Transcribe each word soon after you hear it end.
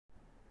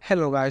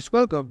Hello guys,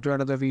 welcome to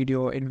another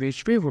video in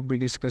which we will be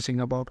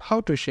discussing about how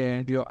to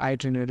share your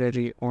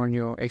itinerary on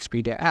your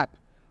Expedia app.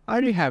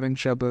 Are you having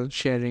trouble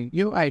sharing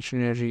your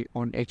itinerary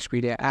on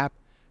Expedia app?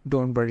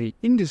 Don't worry,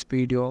 in this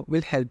video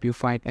we'll help you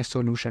find a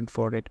solution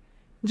for it.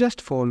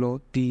 Just follow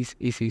these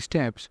easy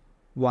steps.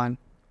 1.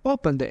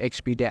 Open the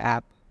Expedia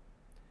app.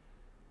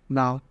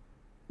 Now,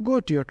 go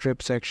to your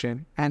trip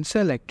section and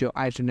select your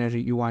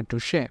itinerary you want to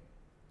share.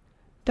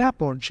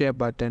 Tap on share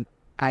button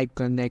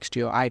icon next to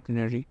your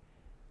itinerary.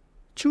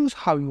 Choose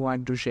how you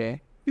want to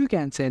share. You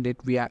can send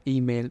it via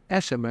email,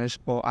 SMS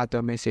or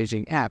other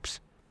messaging apps.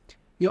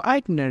 Your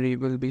itinerary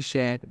will be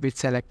shared with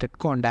selected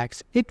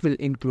contacts. It will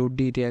include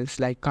details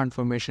like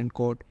confirmation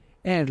code,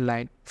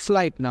 airline,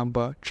 flight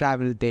number,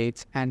 travel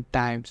dates and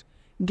times,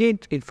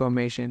 gate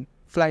information,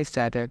 flight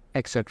status,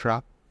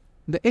 etc.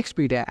 The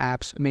Expedia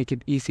apps make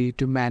it easy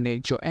to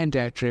manage your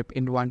entire trip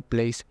in one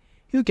place.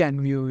 You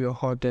can view your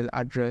hotel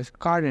address,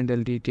 car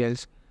rental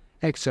details,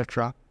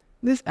 etc.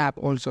 This app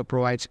also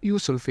provides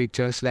useful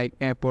features like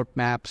airport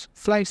maps,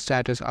 flight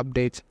status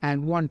updates,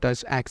 and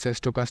one-touch access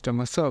to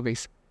customer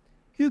service.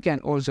 You can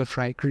also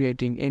try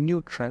creating a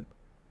new trip.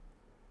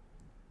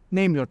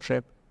 Name your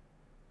trip.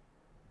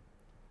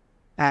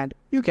 And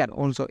you can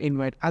also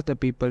invite other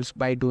people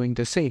by doing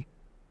the same.